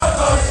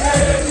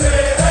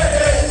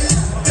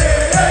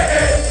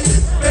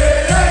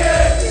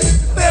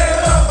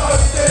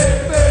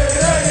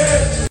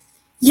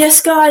Yes,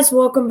 guys,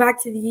 welcome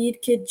back to the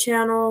Eat Kid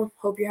channel.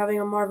 Hope you're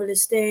having a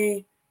marvelous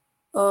day.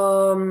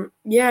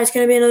 It's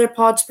gonna be another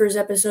Podspurs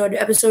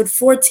episode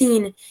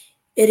 14.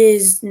 It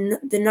is the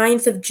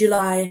 9th of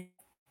July,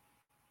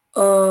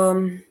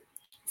 um,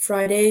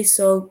 Friday.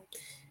 So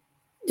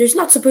there's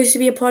not supposed to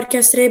be a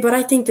podcast today, but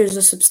I think there's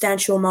a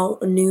substantial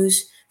amount of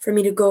news for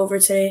me to go over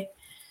today.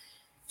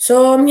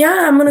 So I'm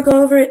gonna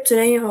go over it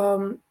today.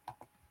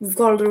 We've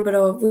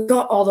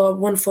got all the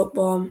one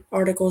football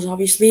articles,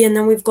 obviously, and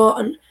then we've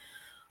got a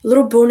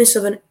little bonus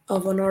of an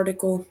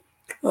article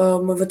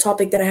of a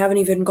topic that I haven't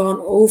even gone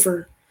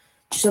over,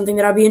 something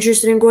that I'd be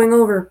interested in going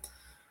over.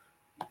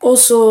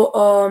 Also,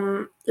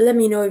 let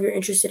me know if you're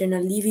interested in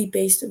a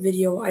Levy-based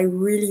video. I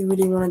really,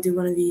 really want to do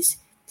one of these.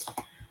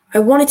 I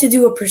wanted to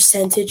do a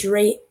percentage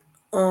rate.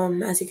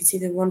 As you can see,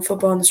 the one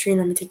football on the screen.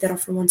 Let me take that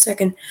off for 1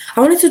 second. I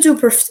wanted to do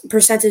a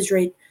percentage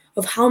rate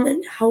of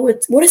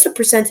what is the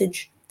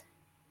percentage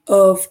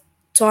of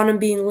Tottenham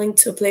being linked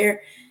to a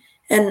player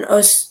and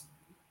us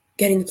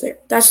getting the player.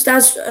 That's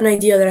an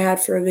idea that I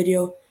had for a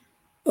video.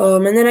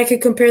 And then I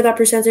could compare that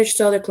percentage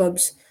to other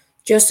clubs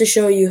just to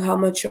show you how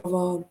much of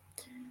a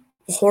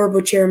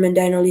horrible chairman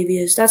Daniel Levy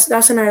is. That's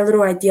a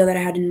little idea that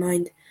I had in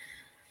mind.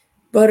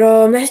 But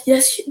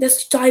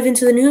let's dive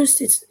into the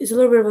news. It's a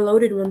little bit of a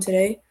loaded one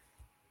today.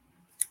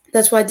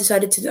 That's why I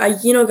decided to.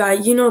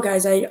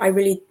 Guys, I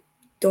really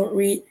don't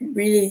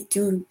really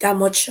do that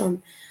much.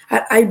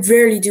 I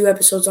rarely do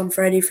episodes on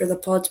Friday for the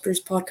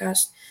Podspurs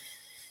podcast.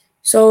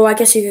 So I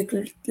guess you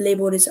could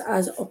label it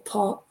as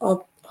how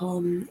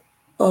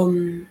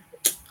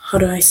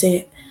do I say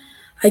it?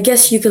 I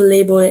guess you could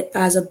label it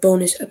as a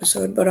bonus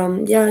episode. But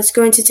it's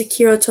going to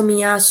Takehiro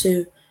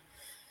Tomiyasu.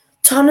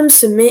 Tottenham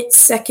submit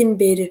second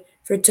bid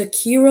for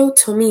Takehiro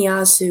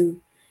Tomiyasu.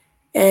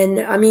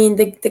 And I mean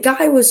the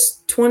guy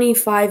was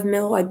 25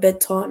 mil. I bet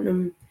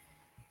Tottenham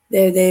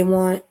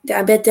I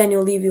bet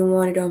Daniel Levy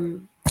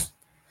wanted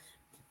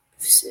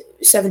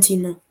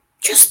 17 mil.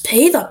 Just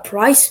pay the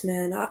price,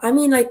 man. I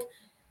mean, like,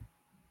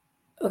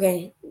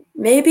 okay,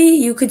 maybe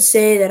you could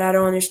say that I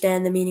don't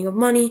understand the meaning of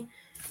money.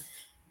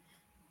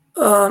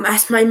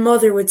 As my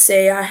mother would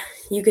say,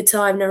 you could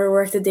tell I've never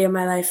worked a day of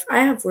my life.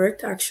 I have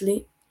worked,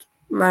 actually.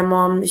 My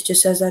mom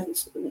just says that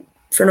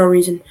for no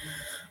reason.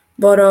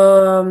 But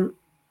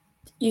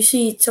you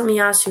see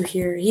Tomiyasu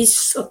here.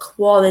 He's a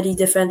quality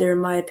defender, in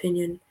my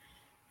opinion.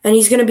 And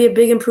he's going to be a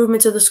big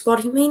improvement to the squad.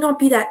 He may not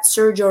be that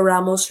Sergio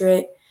Ramos,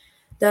 right?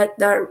 That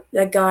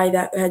guy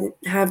that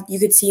you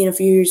could see in a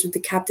few years with the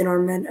captain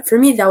armband. For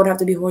me, that would have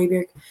to be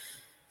Højbjerg.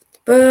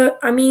 But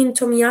I mean,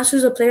 Tomiyasu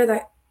is a player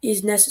that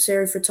is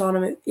necessary for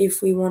Tottenham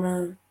if we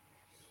wanna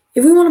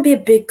be a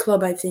big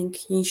club. I think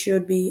he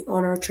should be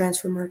on our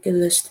transfer market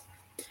list.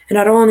 And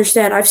I don't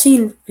understand. I've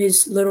seen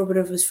his little bit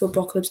of his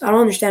football clips. I don't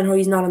understand how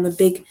he's not on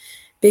the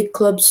big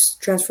clubs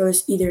transfer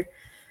list either.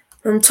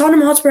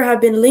 Tottenham Hotspur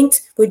have been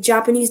linked with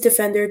Japanese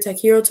defender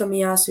Takehiro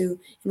Tomiyasu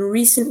in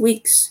recent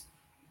weeks.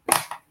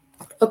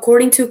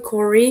 According to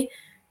Corriere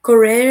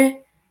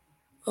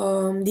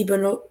di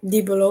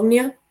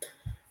Bologna,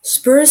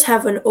 Spurs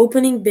have an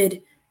opening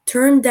bid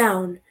turned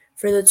down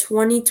for the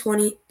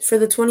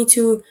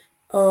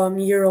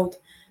 22-year-old,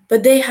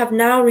 but they have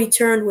now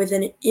returned with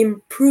an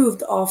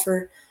improved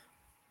offer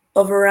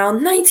of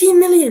around 19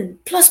 million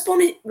plus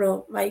bonus.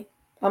 Bro,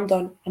 I'm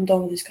done. I'm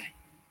done with this guy.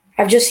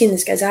 I've just seen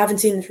this, guys. I haven't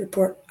seen this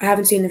report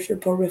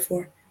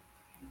before.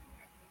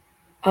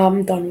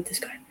 I'm done with this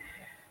guy.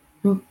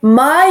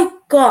 My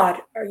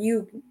God, are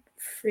you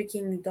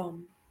freaking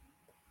dumb?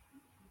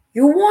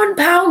 You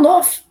 £1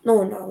 off?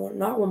 No, not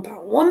 £1.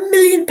 £1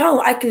 million.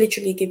 I could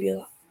literally give you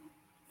that.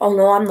 Oh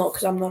no, I'm not,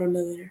 because I'm not a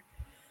millionaire.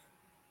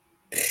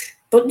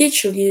 But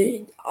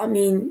literally, I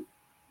mean,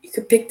 you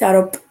could pick that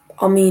up.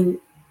 I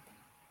mean,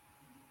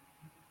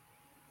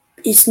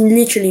 it's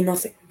literally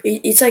nothing.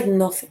 It's like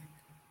nothing.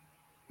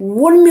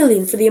 1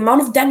 million for the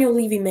amount of Daniel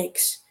Levy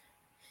makes.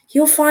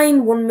 He'll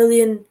find 1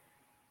 million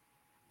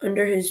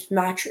under his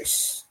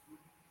mattress.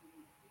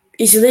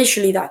 It's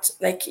literally that.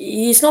 Like,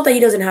 it's not that he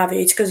doesn't have it.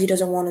 It's because he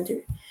doesn't want to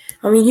do it.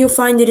 I mean, he'll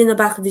find it in the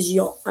back of his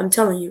yacht. I'm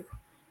telling you.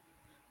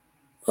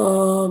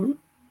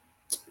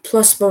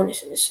 Plus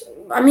bonuses.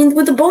 I mean,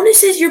 with the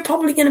bonuses, you're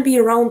probably going to be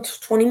around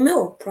 20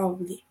 mil,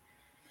 probably.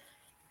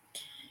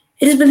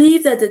 It is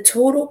believed that the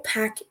total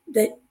package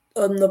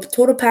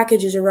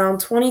is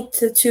around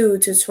 22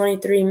 to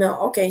 23 mil.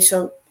 Okay,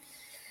 so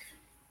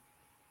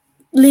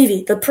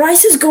Levy, the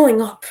price is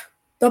going up.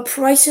 The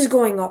price is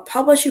going up.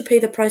 How about you pay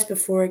the price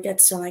before it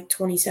gets to like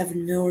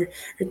 27 mil or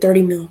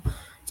 30 mil?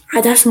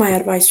 That's my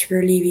advice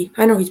for Levy.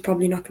 I know he's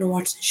probably not going to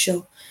watch this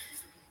show.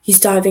 He's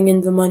diving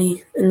into the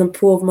money, in the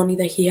pool of money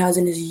that he has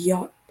in his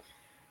yacht.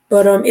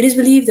 But it is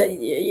believed that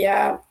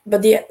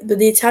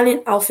the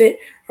Italian outfit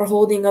are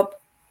holding out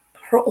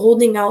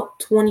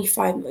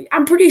 25 million.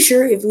 I'm pretty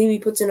sure if Levy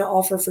puts in an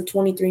offer for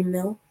 23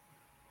 mil,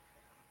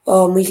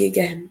 we could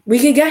get him.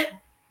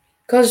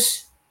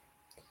 Because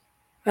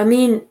I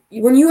mean,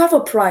 when you have a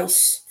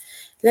price,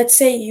 let's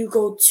say you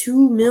go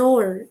 2 mil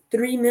or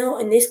 3 mil,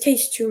 in this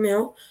case 2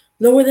 mil,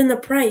 lower than the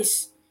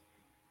price,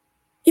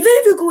 Even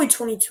if you go with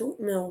 22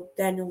 mil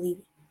Daniel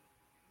Levy,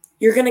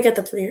 you're gonna get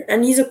the player,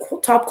 and he's a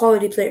top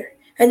quality player.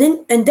 And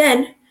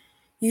then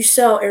you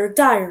sell Eric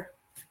Dyer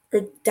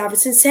or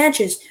Davinson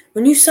Sanchez.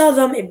 When you sell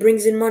them, it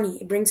brings in money.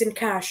 It brings in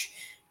cash.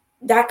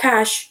 That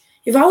cash,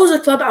 if I was a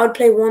club, I would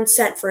pay 1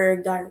 cent for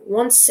Eric Dyer.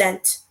 1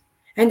 cent.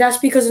 And that's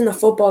because in the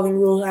footballing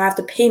rules, I have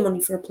to pay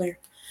money for a player.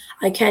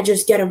 I can't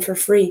just get him for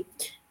free.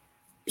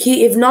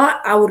 If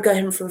not, I would get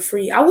him for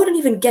free. I wouldn't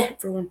even get him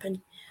for 1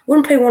 penny. I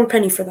wouldn't pay 1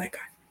 penny for that guy.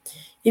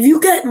 If you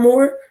get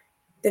more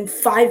than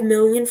 5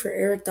 million for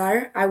Eric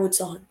Dyer, I would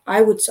sell him.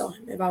 I would sell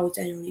him if I was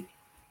Daniel Levy.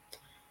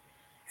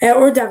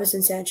 Or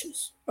Davinson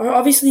Sanchez. Or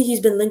obviously he's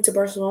been linked to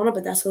Barcelona,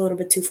 but that's a little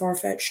bit too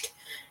far-fetched.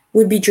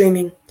 We'd be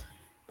dreaming.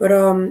 But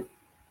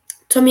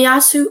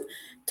Tomiyasu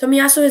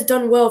has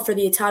done well for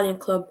the Italian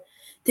club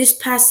this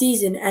past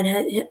season,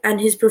 and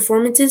his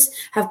performances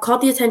have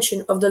caught the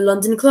attention of the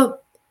London club.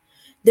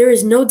 There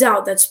is no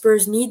doubt that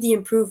Spurs need to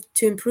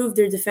improve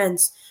their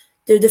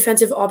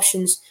defensive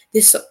options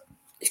this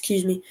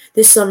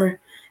summer,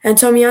 and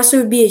Tomiyasu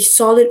would be a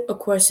solid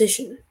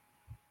acquisition.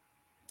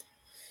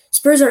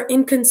 Spurs are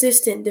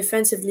inconsistent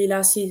defensively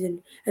last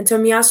season, and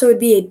Tomiyasu would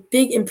be a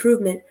big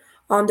improvement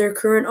on their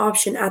current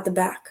option at the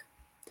back.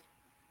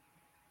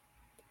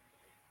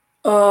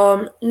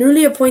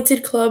 Newly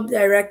appointed club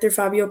director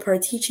Fabio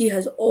Paratici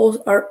has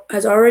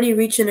already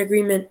reached an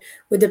agreement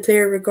with the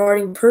player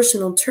regarding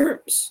personal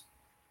terms.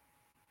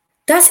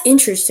 That's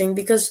interesting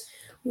because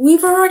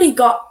we've already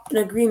got an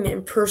agreement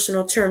in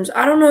personal terms.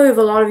 I don't know if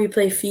a lot of you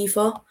play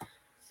FIFA,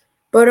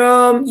 but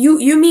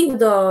you meet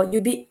with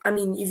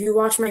if you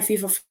watch my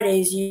FIFA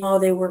Fridays, you know how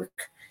they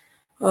work.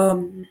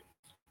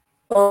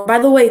 By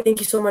the way, thank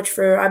you so much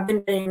I've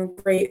been getting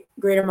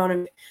great amount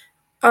of.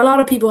 A lot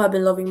of people have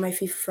been loving my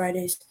FIFA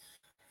Fridays.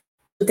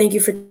 Thank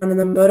you for joining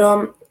them. But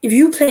if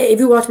you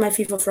watch my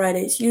FIFA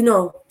Fridays, you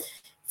know,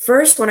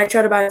 first when I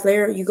try to buy a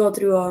player, you go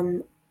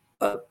through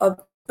a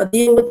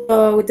deal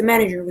with the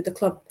manager, with the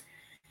club,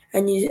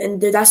 and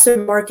that's the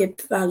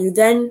market value.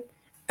 Then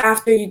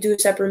after you do a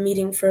separate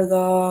meeting for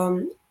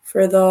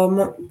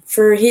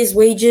his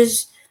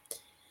wages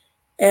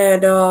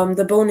and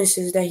the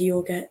bonuses that he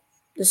will get,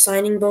 the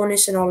signing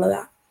bonus and all of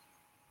that.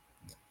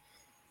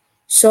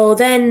 So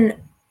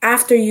then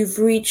after you've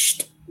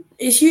reached.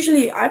 It's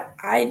usually,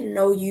 I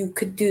know you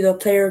could do the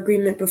player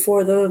agreement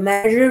before the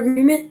manager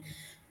agreement,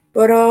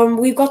 but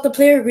we've got the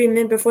player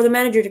agreement before the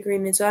manager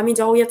agreement, so that means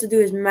all we have to do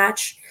is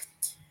match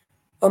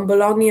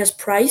Bologna's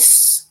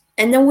price,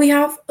 and then we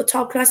have a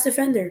top-class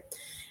defender.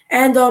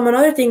 And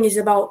another thing is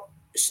about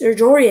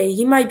Serge Aurier.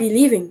 He might be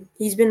leaving.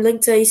 He's been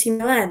linked to AC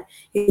Milan.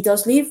 If he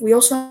does leave, we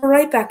also have a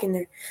right back in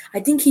there. I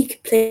think he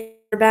could play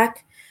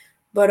back,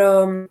 but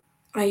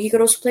he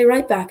could also play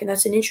right back, and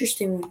that's an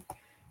interesting one.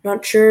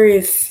 Not sure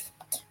if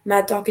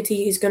Matt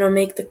Doherty is going to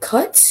make the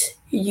cut.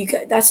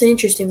 That's an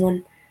interesting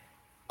one.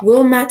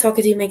 Will Matt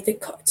Doherty make the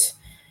cut?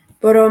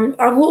 But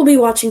I will be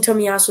watching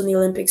Tomiyasu in the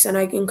Olympics, and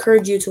I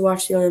encourage you to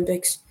watch the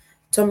Olympics.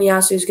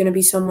 Tomiyasu is going to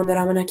be someone that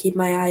I'm going to keep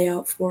my eye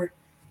out for.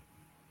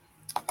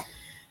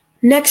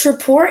 Next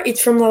report,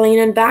 it's from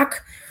Lalina and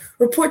back.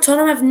 Report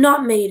Tottenham have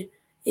not made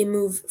a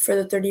move for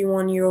the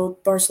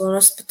 31-year-old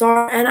Barcelona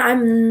star, and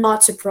I'm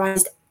not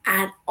surprised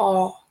at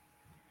all.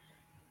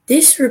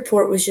 This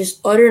report was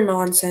just utter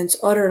nonsense.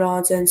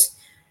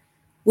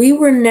 We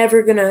were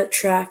never going to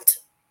attract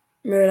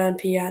Miralem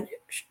Pjanic.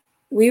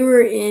 We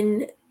were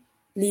in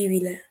Levy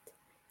land.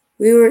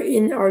 We were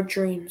in our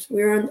dreams.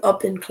 We were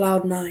up in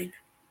cloud 9.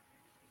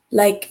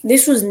 Like,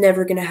 this was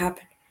never going to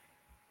happen.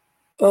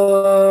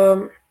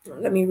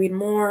 Let me read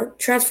more.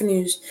 Transfer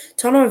news.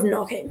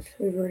 Okay,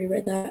 we've already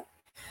read that.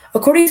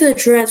 According to the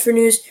transfer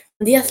news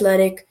from The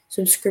Athletic,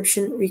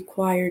 subscription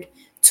required.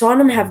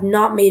 Tottenham have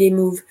not made a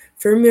move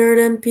for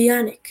Miralem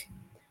Pjanic.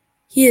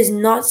 He is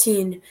not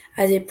seen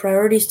as a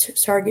priority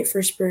target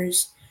for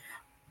Spurs.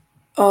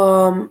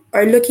 Are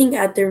looking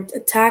at their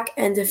attack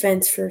and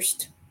defense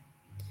first.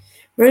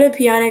 Miralem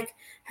Pjanic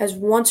has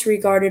once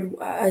regarded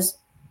as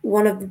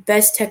one of the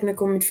best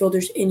technical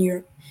midfielders in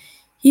Europe.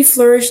 He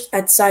flourished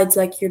at sides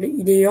like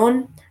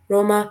Lyon,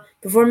 Roma,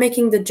 before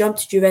making the jump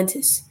to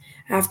Juventus.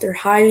 After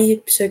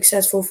highly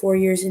successful 4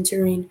 years in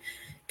Turin,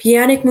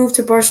 Pjanic moved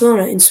to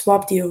Barcelona in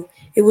swap deal.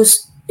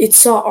 It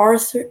saw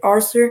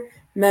Arthur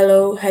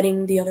Melo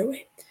heading the other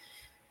way.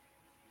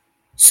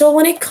 So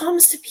when it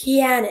comes to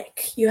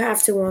Pjanic, you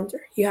have to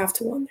wonder.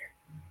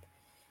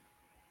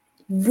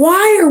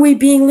 Why are we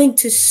being linked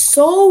to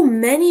so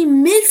many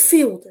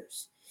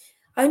midfielders?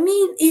 I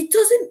mean, it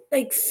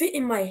doesn't fit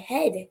in my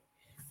head.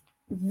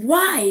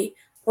 Why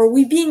are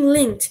we being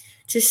linked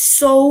to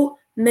so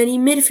many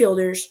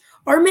midfielders?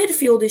 Our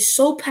midfield is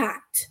so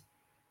packed,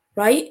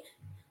 right?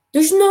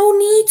 There's no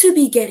need to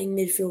be getting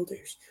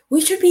midfielders.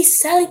 We should be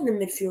selling the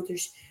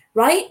midfielders,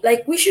 right?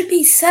 We should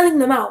be selling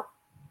them out.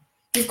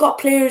 You've got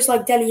players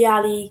like Dele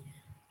Alli.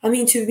 I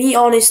mean, to be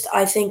honest,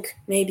 I think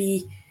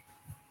maybe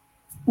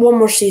one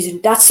more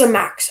season. That's the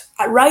max.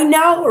 Right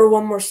now or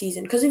one more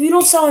season. Because if you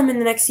don't sell him in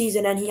the next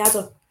season and he has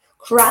a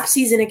crap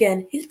season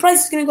again, his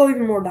price is going to go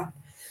even more down.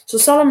 So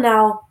sell him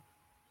now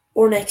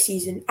or next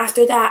season.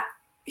 After that,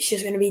 it's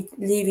just gonna be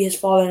Levy has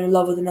fallen in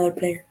love with another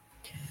player.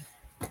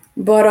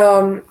 But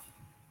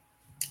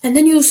and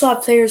then you also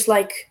have players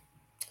like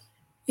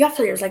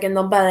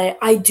Ndombele.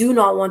 I do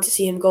not want to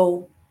see him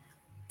go.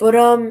 But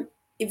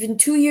if in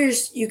 2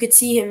 years you could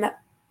see him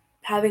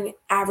having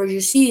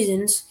average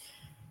seasons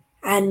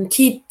and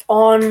keep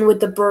on with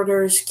the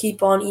burgers,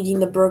 keep on eating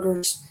the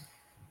burgers,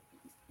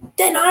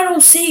 then I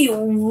don't see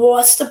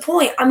what's the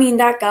point. I mean,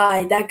 that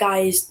guy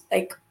is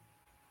like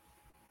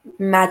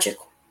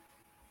magical.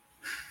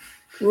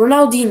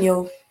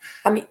 Ronaldinho,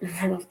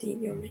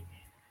 Ronaldinho.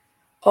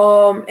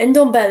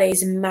 Ndombele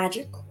is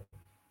magical.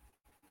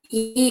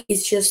 He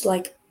is just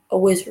like a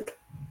wizard,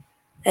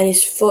 and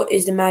his foot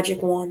is the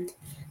magic wand.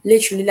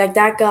 Literally, like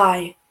that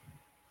guy,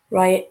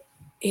 right?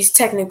 His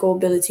technical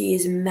ability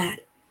is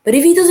mad. But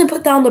if he doesn't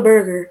put down the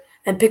burger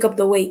and pick up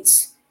the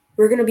weights,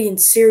 we're gonna be in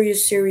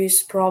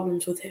serious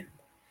problems with him.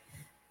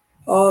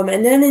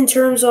 And then in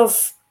terms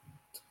of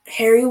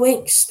Harry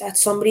Winks,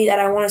 that's somebody that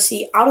I want to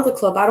see out of the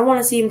club. I don't want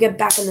to see him get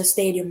back in the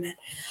stadium, man.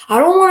 I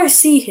don't want to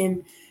see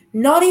him,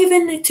 not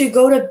even to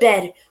go to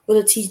bed with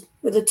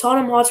a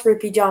Tottenham Hotspur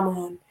pajama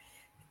on.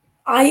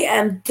 I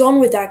am done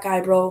with that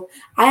guy, bro.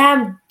 I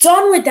am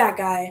done with that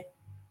guy.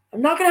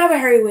 I'm not gonna have a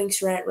Harry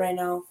Winks rant right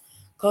now,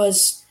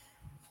 cause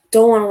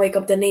don't want to wake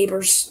up the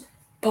neighbors.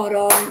 But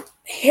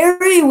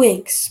Harry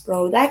Winks,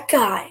 bro, that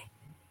guy.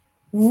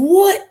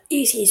 What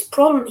is his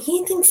problem?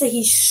 He thinks that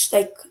he's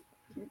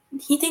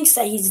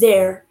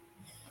there.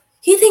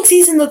 He thinks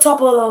he's in the top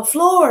of the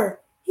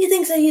floor. He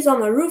thinks that he's on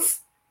the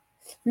roof.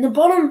 In the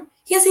bottom,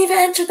 he hasn't even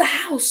entered the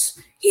house.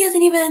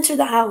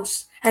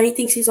 And he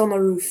thinks he's on the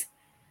roof.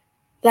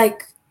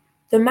 Like,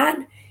 the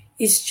man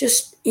is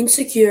just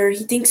insecure.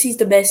 He thinks he's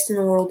the best in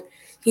the world.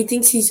 He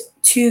thinks he's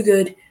too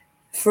good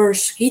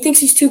he thinks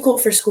he's too cool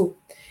for school.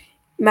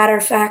 Matter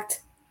of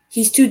fact,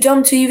 he's too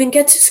dumb to even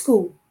get to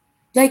school.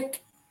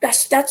 Like,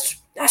 that's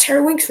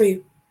Harry Winks for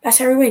you. That's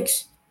Harry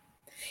Winks.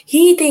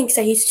 He thinks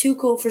that he's too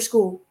cool for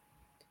school,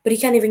 but he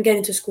can't even get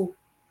into school.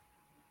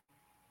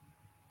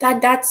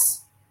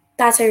 That's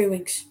Harry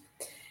Winks.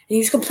 And he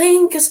was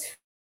complaining because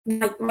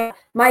my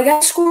guy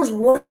scores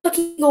one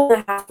lucky goal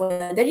and a half with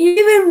that. He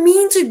didn't even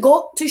mean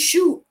to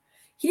shoot.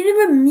 He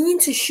didn't even mean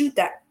to shoot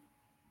that.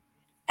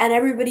 And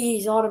everybody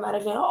is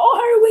automatically, oh,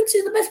 Harry Winks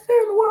is the best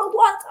player in the world.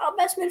 What? Oh,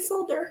 best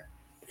midfielder.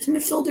 Best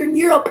midfielder in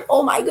Europe.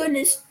 Oh my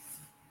goodness.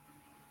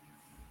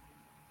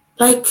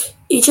 Like,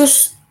 it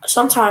just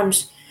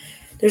sometimes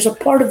there's a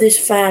part of this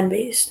fan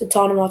base, the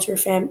Tottenham Hotspur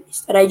fan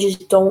base, that I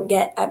just don't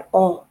get at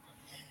all.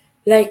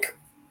 Like,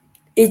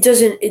 it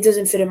doesn't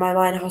fit in my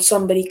mind how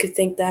somebody could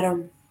think that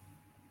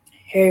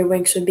Harry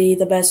Winks would be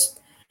the best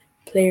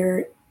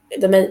player,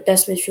 the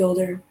best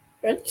midfielder.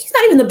 He's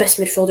not even the best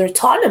midfielder at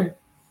Tottenham.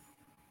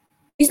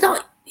 He's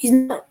not.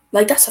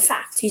 Like, that's a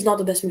fact. He's not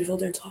the best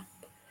midfielder in Tottenham.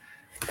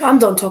 I'm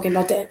done talking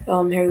about that,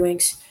 Harry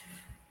Winks.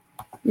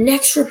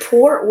 Next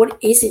report, what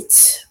is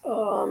it?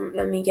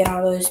 Let me get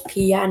out of this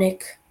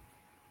Pjanic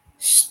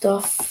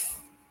stuff.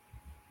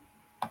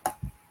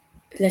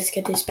 Let's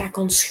get this back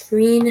on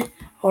screen.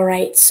 All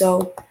right,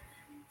 so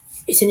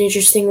it's an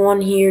interesting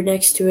one here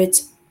next to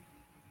it.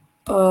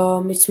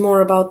 It's more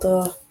about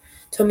the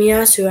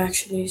Tomiyasu,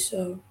 actually,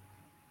 so.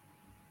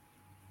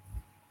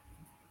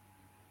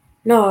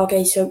 No,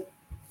 okay, so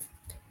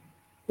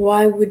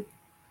why would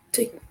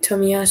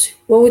Tomiyasu,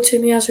 what would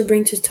Tomiyasu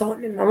bring to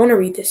Tottenham? I want to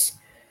read this.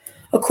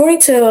 According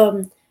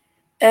to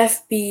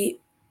FBref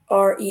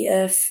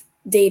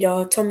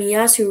data,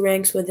 Tomiyasu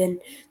ranks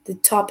within the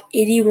top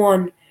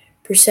 81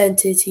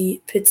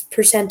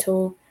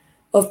 percentile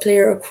of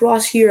player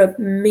across Europe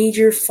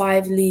major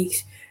 5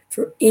 leagues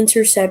for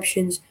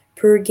interceptions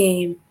per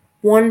game,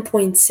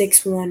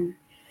 1.61,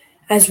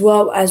 as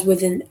well as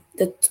within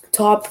the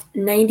top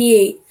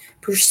 98%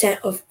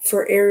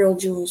 for aerial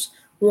duels,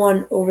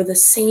 won over the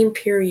same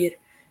period,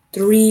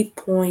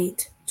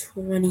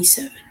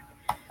 3.27.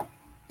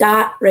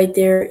 That right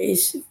there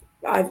is,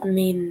 I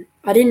mean,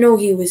 I didn't know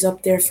he was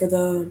up there for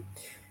the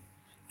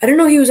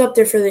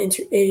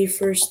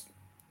 81st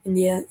in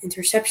the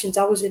interceptions.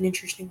 That was an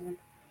interesting one.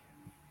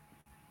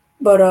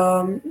 But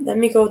let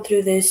me go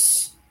through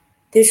this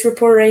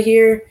report right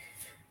here,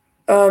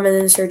 and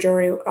then the Serge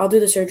Aurier. I'll do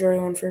the Serge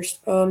Aurier one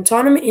first.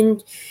 Tottenham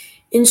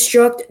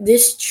instruct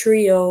this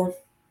trio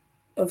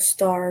of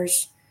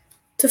stars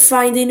to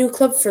find a new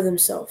club for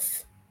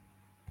themselves.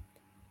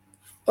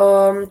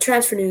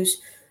 Transfer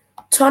news.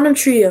 Tottenham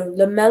trio,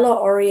 Lamela,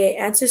 Aurier,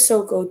 and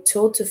Sissoko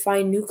told to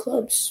find new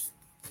clubs.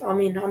 I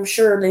mean, I'm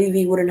sure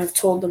Levy wouldn't have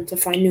told them to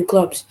find new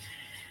clubs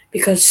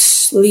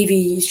because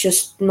Levy is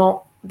just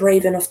not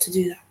brave enough to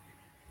do that.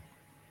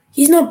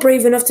 He's not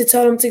brave enough to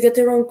tell them to get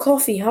their own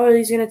coffee. How are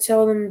he going to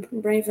tell them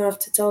brave enough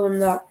to tell them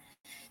that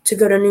to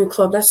go to a new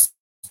club?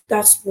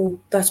 That's bull.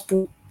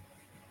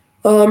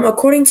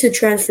 According to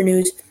Transfer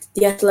News,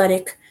 The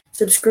Athletic,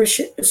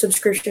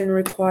 subscription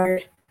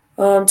required.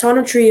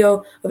 Tottenham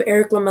trio of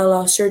Eric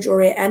Lamela, Serge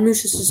Aurier, and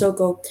Moussa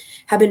Sissoko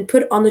have been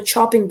put on the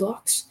chopping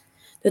blocks.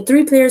 The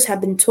 3 players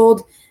have been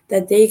told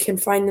that they can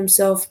find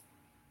themselves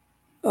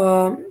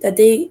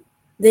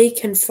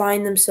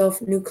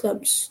new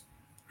clubs.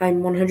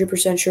 I'm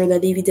 100% sure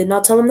that Levy did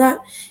not tell him that.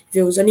 If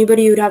it was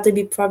anybody, it would have to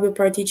be Fabio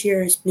Paratici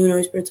or Nuno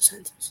Espirito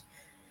Santos.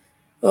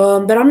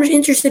 But I'm just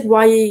interested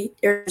why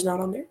Eric is not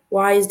on there.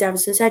 Why is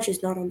Davinson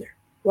Sanchez not on there?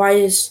 Why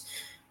is,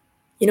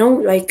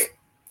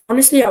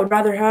 honestly, I would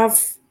rather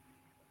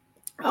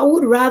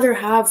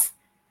have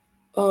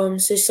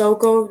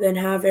Sissoko than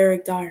have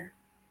Eric Dyer.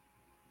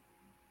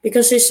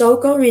 Because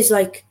Sissoko is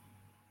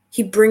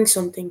he brings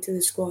something to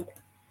the squad.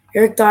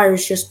 Eric Dyer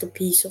is just a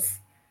piece of.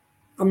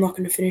 I'm not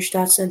going to finish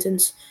that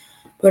sentence,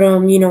 but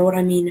you know what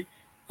I mean.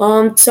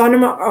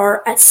 Tottenham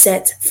are at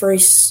set for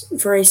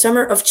a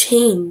summer of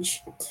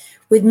change,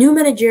 with new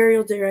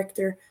managerial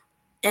director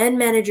and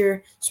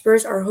manager.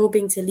 Spurs are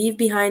hoping to leave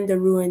behind the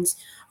ruins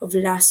of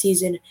last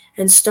season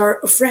and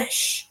start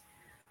afresh.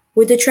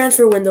 With the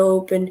transfer window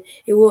open,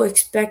 it will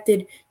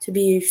expected to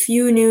be a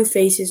few new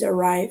faces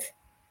arrive.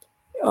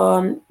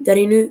 A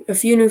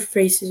few new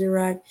faces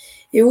arrive.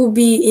 It will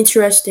be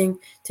interesting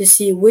to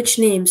see which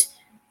names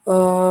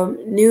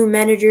new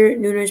manager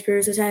Nuno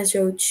Espirito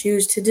Santo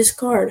choose to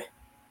discard.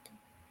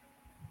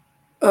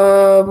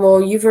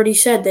 Well, you've already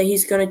said that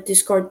he's gonna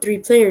discard 3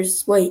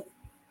 players. Wait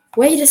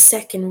a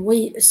second.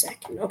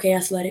 Okay,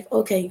 Athletic.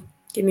 Okay,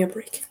 give me a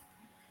break.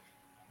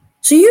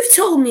 So you've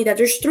told me that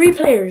there's 3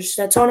 players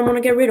that Tottenham want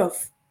to get rid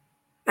of,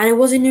 and it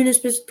wasn't Nuno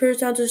Espirito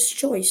Santo's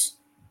choice.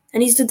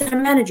 And he's the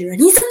damn manager.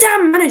 And he's the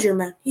damn manager,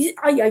 man.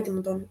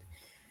 I'm done.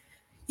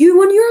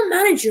 When you're a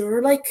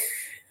manager,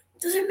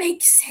 doesn't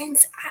make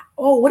sense at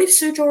all. What if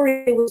Sergio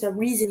Aurier was the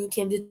reason he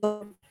came to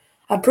Tottenham?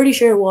 I'm pretty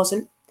sure it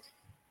wasn't.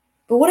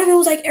 But what if it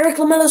was Eric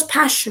Lamelo's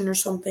passion or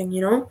something,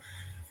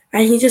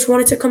 And he just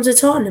wanted to come to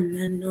Tottenham,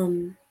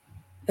 and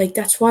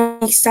that's why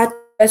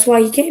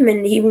he came,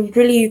 and he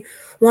really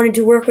wanted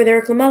to work with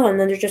Eric Lamela, and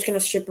then they're just gonna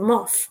strip him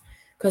off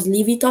because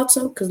Levy thought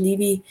so. Because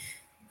Levy.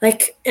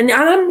 And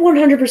I'm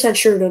 100%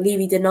 sure that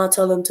Levy did not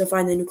tell them to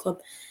find a new club.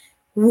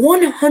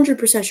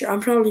 100% sure. I'm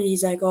probably,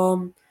 he's we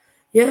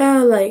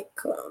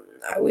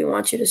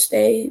want you to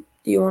stay.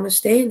 Do you want to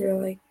stay? And they're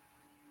like,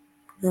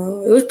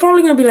 no. It was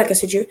probably going to be a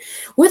situation.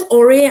 With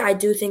Aurier, I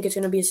do think it's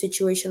going to be a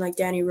situation like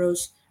Danny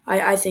Rose.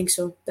 I think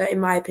so. That,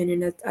 in my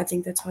opinion, I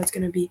think that's how it's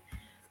going to be.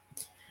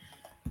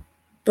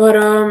 But,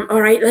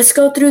 all right, let's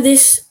go through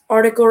this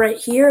article right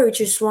here, which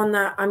is one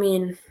that,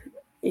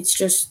 it's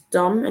just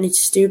dumb and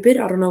it's stupid.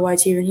 I don't know why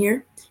it's even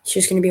here. It's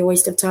just going to be a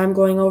waste of time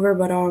going over.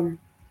 But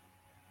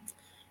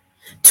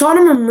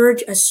Tottenham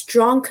emerge as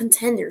strong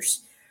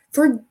contenders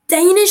for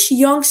Danish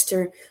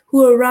youngster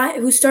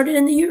who started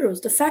in the Euros.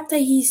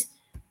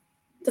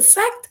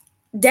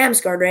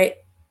 Damsgaard, right?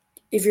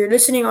 If you're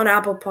listening on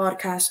Apple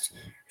Podcast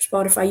or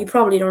Spotify, you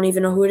probably don't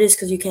even know who it is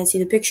because you can't see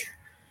the picture.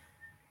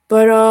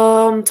 But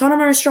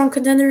Tottenham are strong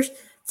contenders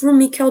for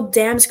Mikael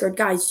Damsgaard.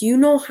 Guys, you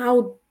know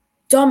how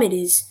dumb it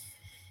is.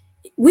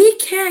 We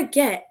can't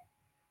get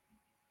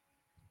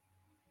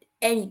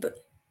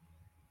anybody.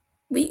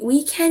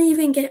 We can't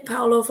even get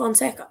Paulo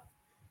Fonseca.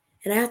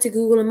 And I have to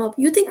Google him up.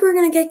 You think we're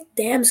going to get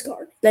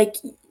Damsgaard?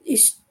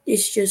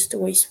 It's just a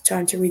waste of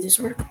time to read this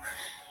article.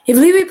 If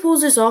Levy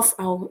pulls this off,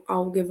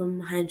 I'll give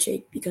him a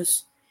handshake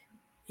because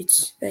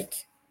it's I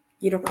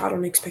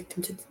don't expect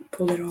him to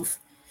pull it off.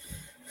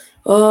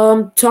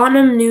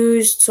 Tottenham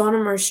news.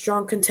 Tottenham are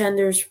strong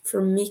contenders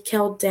for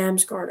Mikael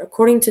Damsgaard.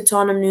 According to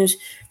Tottenham news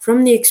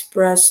from the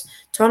Express,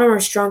 Tottenham are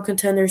strong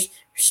contenders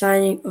for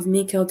signing of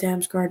Mikael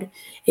Damsgaard.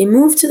 A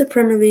move to the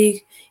Premier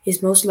League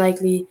is most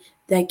likely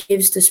that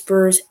gives the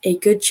Spurs a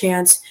good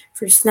chance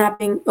for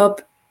snapping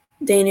up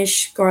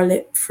Danish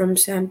Scarlet from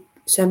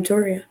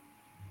Sampdoria.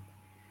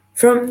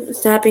 From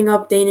snapping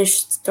up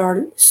Danish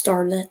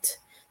Starlet,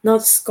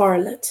 not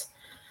Scarlet.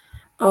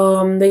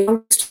 The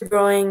youngster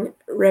growing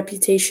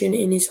reputation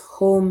in his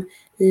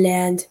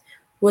homeland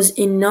was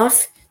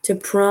enough to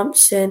prompt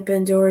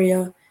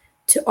Sampdoria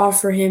to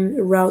offer him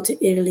a route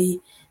to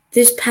Italy.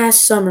 This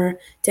past summer,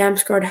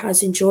 Damsgaard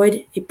has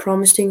enjoyed a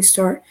promising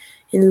start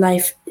in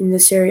life in the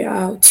Serie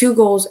A, 2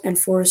 goals and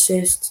 4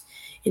 assists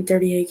in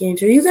 38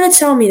 games. Are you going to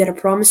tell me that a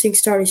promising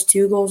start is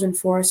 2 goals and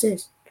 4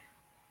 assists?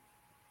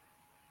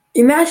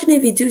 Imagine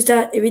if he does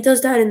that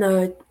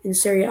in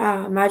Serie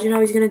A. Imagine how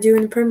he's going to do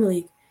in the Premier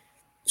League.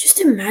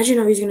 Just imagine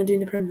how he's going to do in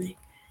the Premier League.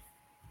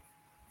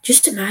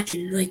 Just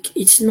imagine.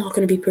 It's not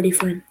going to be pretty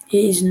for him. It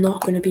is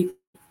not going to be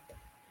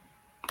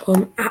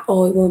at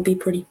all. It won't be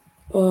pretty.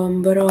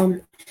 But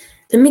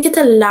let me get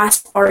the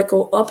last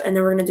article up, and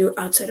then we're going to do it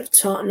outside of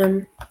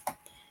Tottenham.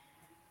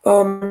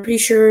 I'm pretty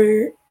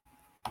sure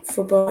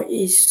football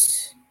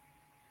is...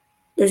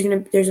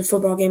 There's a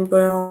football game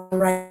going on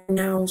right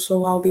now,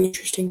 so I'll be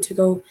interesting to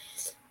go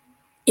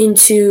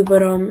into.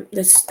 But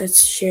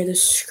let's share the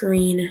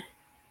screen.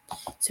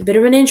 It's a bit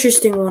of an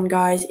interesting one,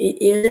 guys.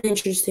 It is an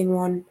interesting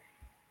one.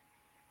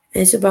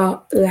 And it's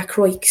about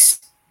Lacroix.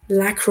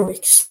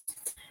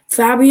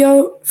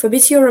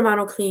 Fabrizio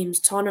Romano claims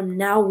Tottenham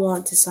now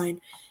want to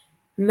sign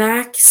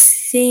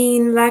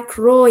Maxime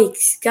Lacroix.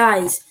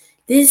 Guys,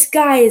 this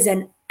guy is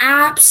an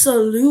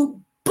absolute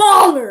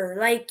baller.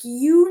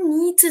 You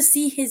need to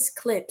see his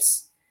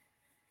clips.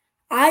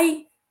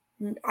 I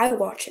I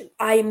watch him.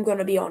 I am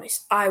gonna be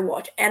honest. I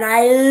watch, and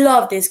I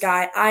love this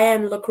guy. I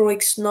am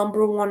Lacroix's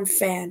 #1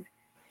 fan.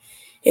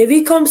 If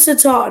he comes to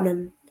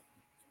Tottenham,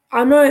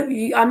 I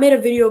made a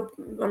video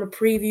on a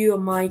preview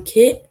of my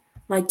kit,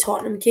 my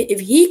Tottenham kit. If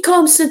he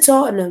comes to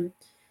Tottenham,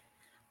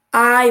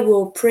 I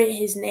will print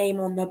his name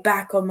on the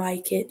back of my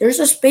kit. There's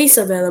a space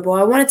available.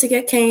 I wanted to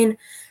get Kane.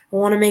 I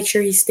want to make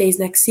sure he stays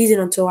next season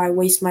until I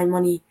waste my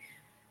money.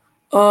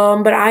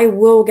 But I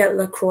will get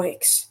Lacroix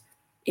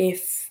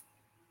if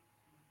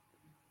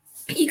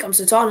he comes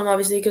to Tottenham,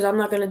 obviously, because I'm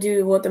not going to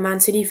do what the Man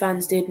City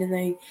fans did and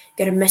they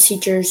get a Messi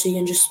jersey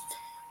and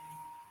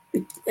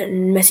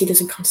Messi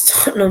doesn't come to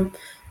Tottenham.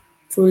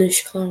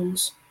 Foolish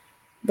clowns.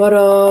 But,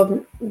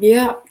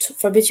 yeah,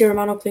 Fabrizio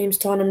Romano claims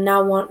Tottenham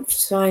now want to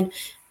sign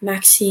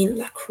Maxime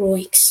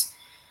Lacroix.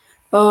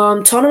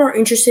 Tottenham are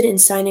interested in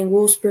signing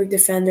Wolfsburg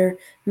defender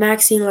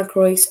Maxime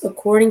Lacroix,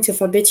 according to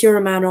Fabrizio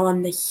Romano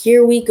on the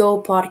Here We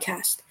Go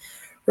podcast.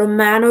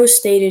 Romano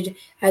stated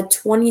at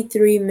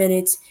 23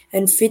 minutes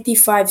and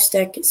 55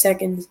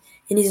 seconds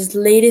in his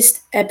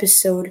latest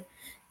episode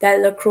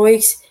that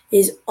Lacroix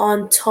is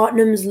on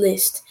Tottenham's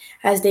list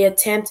as they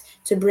attempt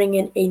to bring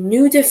in a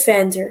new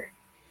defender.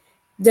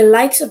 The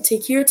likes of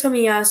Takehiro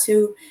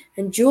Tomiyasu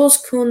and Jules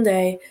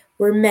Koundé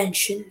were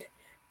mentioned,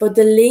 but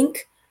the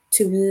link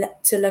to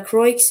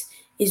Lacroix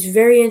is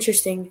very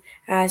interesting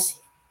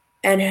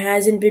and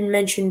hasn't been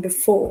mentioned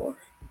before.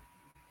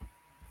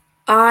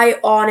 I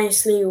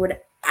honestly would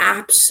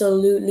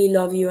absolutely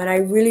love you, and I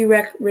really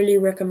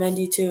recommend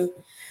you to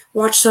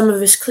watch some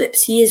of his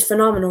clips. He is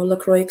phenomenal,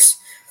 Lacroix.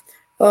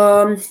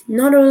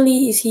 Not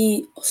only is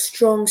he a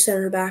strong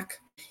center back,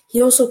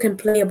 he also can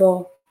play a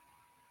ball.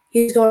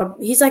 He's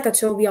like a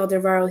Toby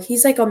Alderweireld.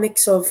 He's like a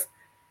mix of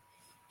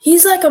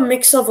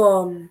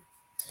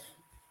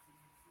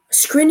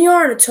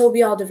Skriniar and a Toby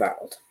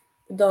Alderweireld.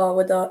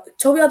 With the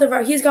Toby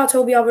Alderweireld, he's got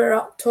Toby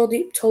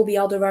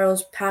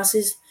Alderweireld's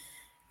passes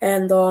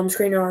and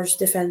Skriniar's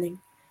defending.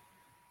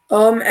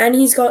 And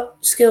he's got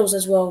skills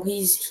as well.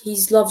 He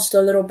loves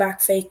the little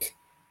back fake,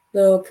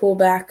 the pull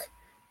back.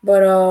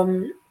 But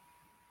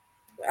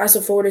as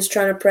a forward is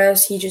trying to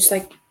press, he just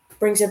like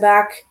brings it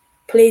back,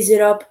 plays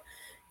it up.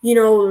 You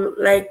know,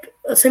 like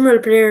a similar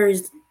player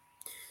is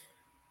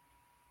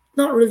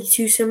not really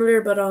too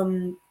similar, but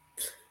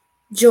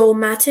Joe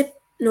Matip.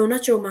 No,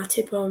 not Joe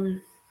Matip.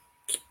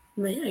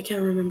 I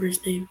can't remember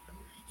his name.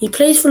 He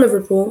plays for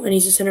Liverpool and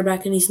he's a center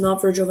back and he's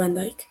not Virgil van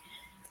Dijk.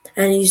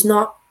 And he's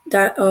not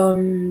that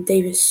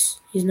Davis.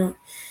 He's not.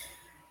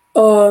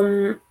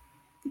 Not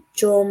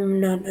Joe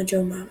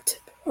Matip.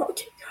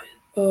 Okay,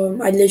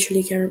 I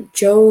literally can't.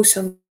 Joe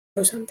something.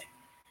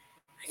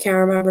 I can't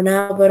remember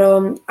now, but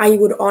I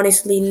would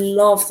honestly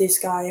love this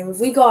guy, and if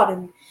we got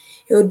him,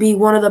 it would be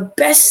one of the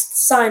best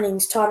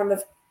signings Tottenham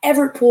have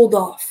ever pulled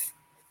off.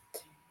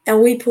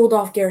 And we pulled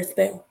off Gareth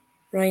Bale,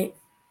 right?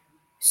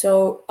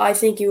 So I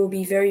think it will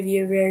be very,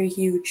 very, very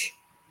huge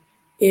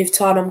if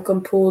Tottenham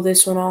can pull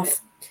this one off.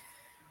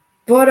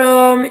 But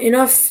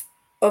enough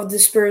of the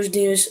Spurs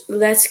news.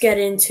 Let's get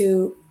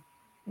into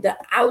the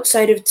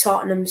outside of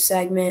Tottenham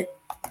segment.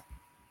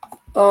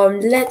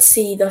 Let's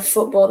see the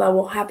football that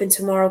will happen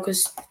tomorrow,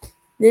 because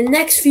the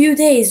next few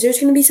days there's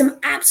going to be some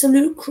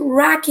absolute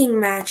cracking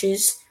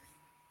matches.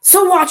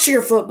 So watch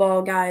your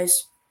football,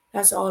 guys.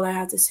 That's all I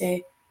have to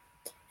say.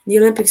 The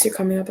Olympics are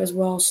coming up as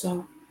well,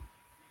 so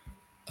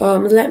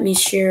let me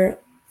share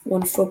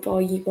one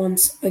football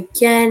once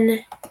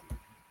again.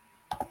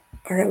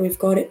 All right, we've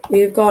got it.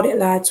 We've got it,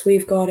 lads.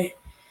 We've got it.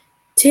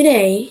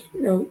 Today.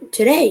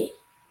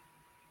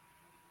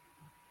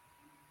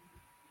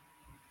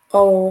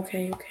 Oh,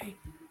 okay.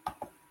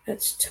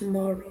 That's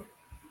tomorrow.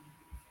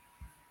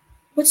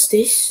 What's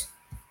this?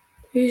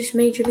 Here's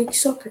Major League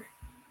Soccer.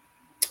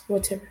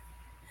 Whatever.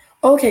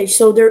 Okay,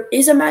 so there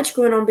is a match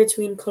going on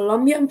between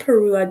Colombia and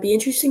Peru. I'd be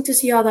interesting to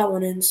see how that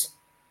one ends.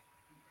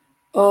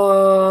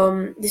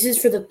 This is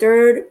for the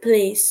third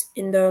place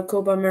in the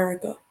Copa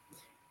America.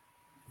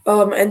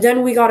 And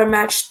then we got a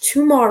match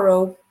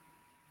tomorrow.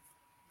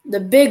 The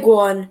big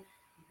one.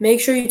 Make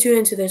sure you tune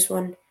into this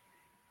one.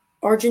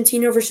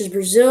 Argentina versus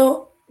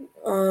Brazil.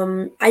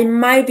 I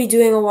might be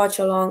doing a watch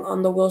along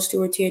on the Will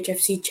Stewart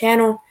THFC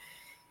channel.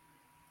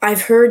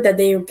 I've heard that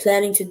they are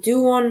planning to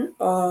do one.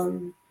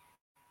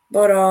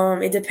 But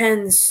it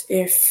depends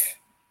if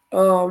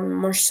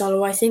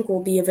Marcelo, I think,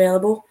 will be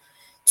available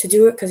to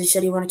do it, because he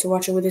said he wanted to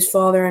watch it with his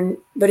father.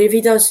 But if he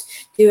does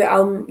do it,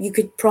 you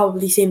could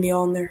probably see me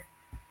on there,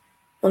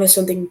 unless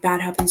something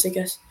bad happens, I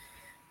guess.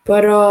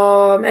 But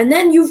and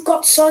then you've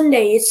got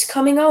Sunday. It's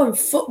coming home.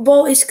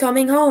 Football is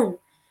coming home.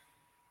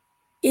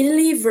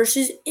 Italy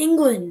versus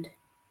England.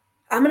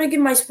 I'm gonna give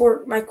my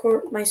score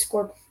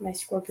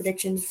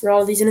predictions for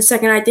all of these in a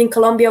second. I think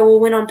Colombia will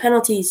win on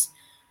penalties.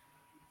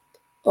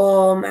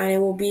 And it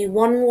will be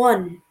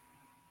 1-1.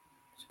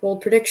 It's a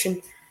bold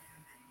prediction.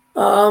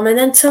 And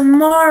then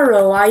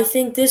tomorrow, I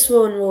think this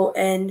one will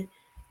end.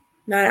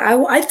 Man,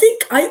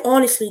 I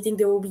honestly think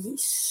there will be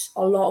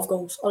a lot of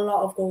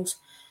goals.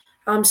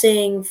 I'm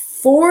saying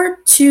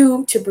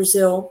 4-2 to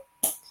Brazil.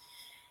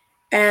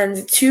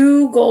 And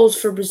 2 goals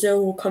for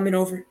Brazil will come in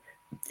over in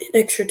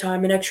extra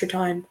time.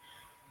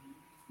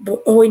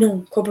 But oh wait,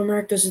 no, Copa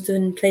America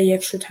didn't play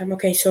extra time.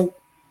 Okay, so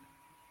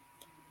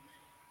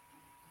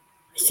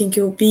I think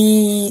it will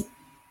be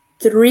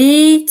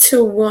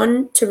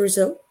 3-1 to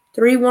Brazil.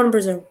 3-1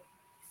 Brazil.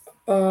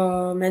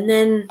 And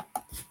then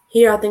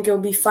here I think it will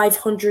be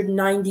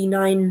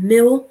 599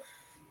 mil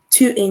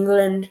to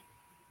England.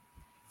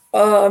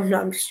 No,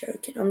 I'm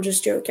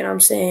just joking. I'm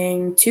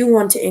saying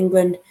 2-1 to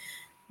England.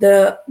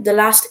 The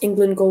last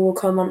England goal will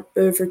come on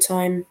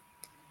overtime.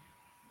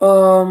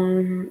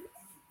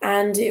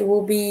 And it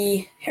will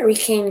be Harry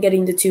Kane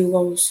getting the 2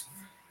 goals.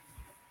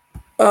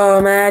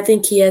 And I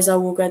think Chiesa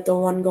will get the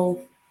 1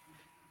 goal.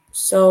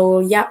 So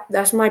yeah,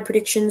 that's my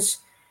predictions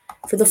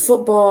for the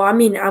football. I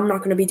mean, I'm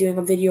not gonna be doing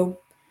a video,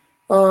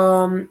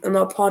 on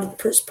the Pod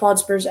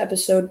Spurs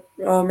episode,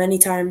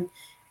 anytime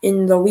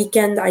in the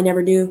weekend. I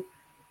never do.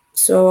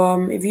 So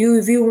if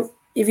you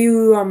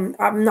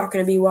I'm not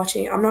gonna be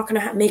watching. I'm not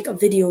gonna make a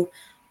video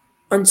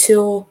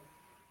until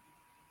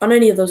on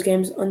any of those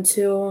games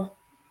until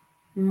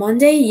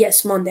Monday.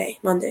 Yes, Monday.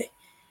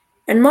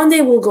 And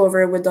Monday we'll go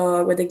over it with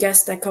the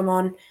guests that come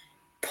on,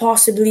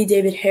 possibly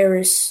David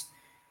Harris.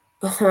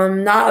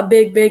 Not a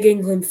big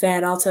England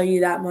fan, I'll tell you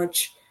that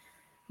much.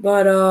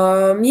 But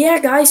yeah,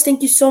 guys,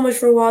 thank you so much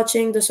for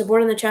watching. The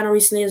support on the channel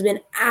recently has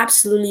been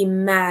absolutely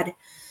mad.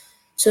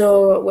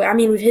 So I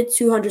mean, we've hit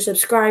 200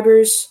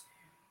 subscribers.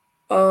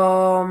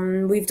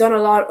 We've done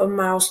a lot of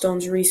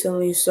milestones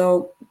recently.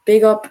 So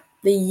big up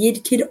the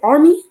Yid Kid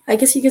Army, I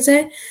guess you could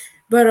say.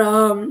 But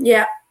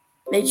yeah,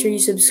 make sure you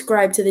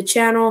subscribe to the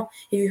channel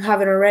if you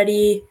haven't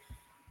already.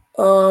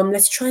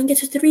 Let's try and get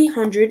to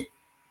 300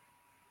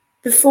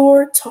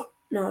 before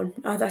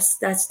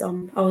that's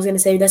dumb. I was gonna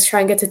say let's try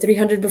and get to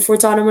 300 before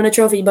Tottenham win a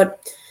trophy,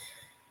 but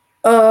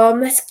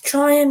let's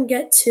try and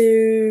get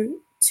to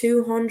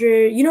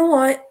 200. You know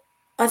what?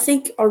 I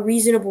think a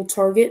reasonable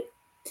target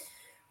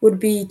would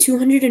be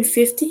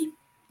 250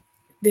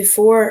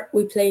 before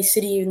we play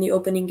City in the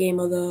opening game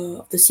of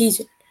the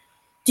season.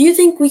 Do you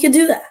think we could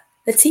do that?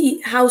 Let's see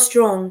how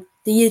strong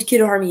the Yid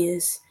Kid Army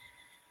is.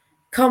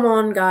 Come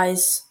on,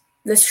 guys.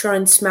 Let's try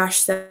and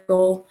smash that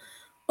goal.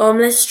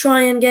 Let's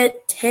try and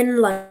get 10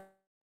 likes.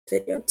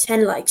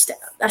 10 likes.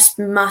 That's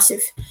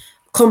massive.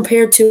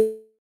 Compared to,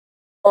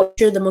 I'm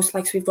sure the most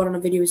likes we've got on a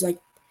video is like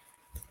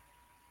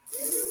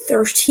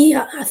 30,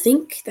 I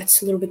think.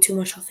 That's a little bit too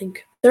much, I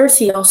think.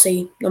 30, I'll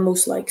say, the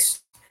most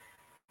likes.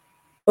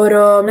 But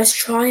let's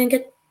try and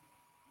get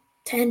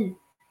 10.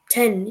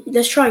 10.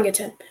 Let's try and get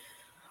 10.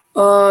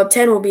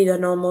 10 will be the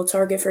normal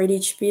target for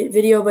each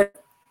video, but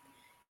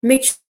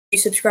make sure you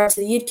subscribe to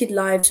the Yid Kid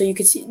Live so you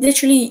can see.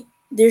 Literally,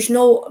 there's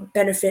no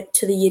benefit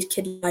to the Yid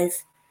Kid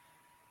Live.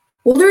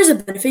 Well, there is a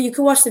benefit. You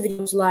can watch the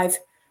videos live,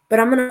 but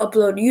I'm gonna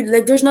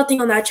upload there's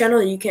nothing on that channel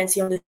that you can't see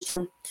on this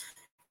channel.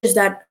 Is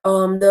that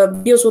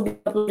the videos will be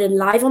uploaded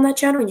live on that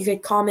channel and you can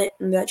comment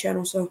on that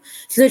channel. So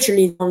it's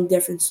literally the only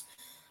difference.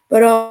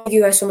 But thank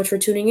you guys so much for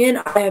tuning in.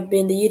 I have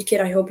been the Yid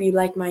Kid. I hope you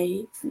like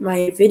my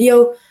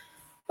video.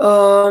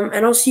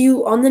 And I'll see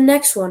you on the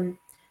next one.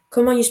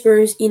 Come on, you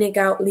Spurs. Enoch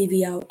out,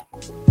 Levy out.